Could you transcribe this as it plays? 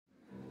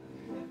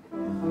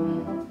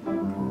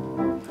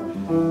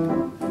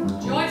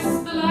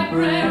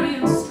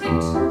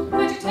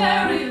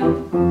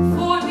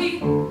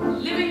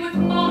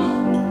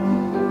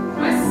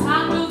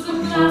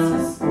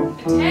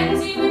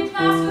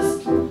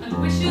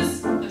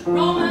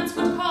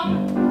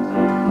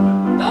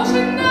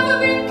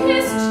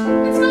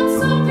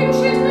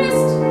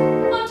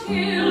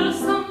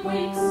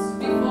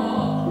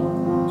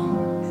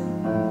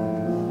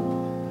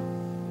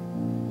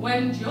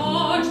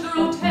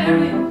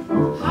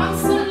librarian,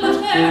 handsome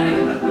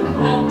librarian,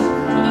 walked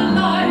through the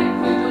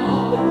library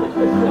door.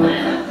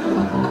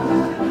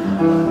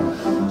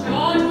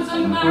 George was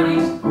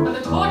unmarried, and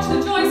the torch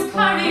that Joyce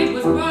carried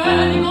was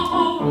burning a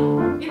hole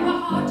in her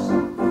heart.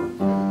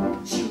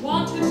 She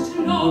wanted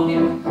to know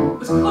him,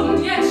 but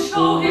couldn't yet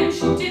show him.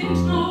 She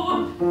didn't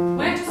know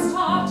where to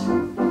start.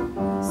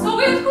 So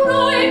with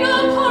growing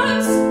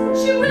abhorrence,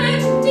 she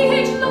read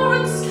D.H.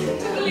 Lawrence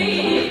to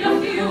glean a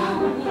few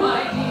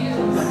ideas.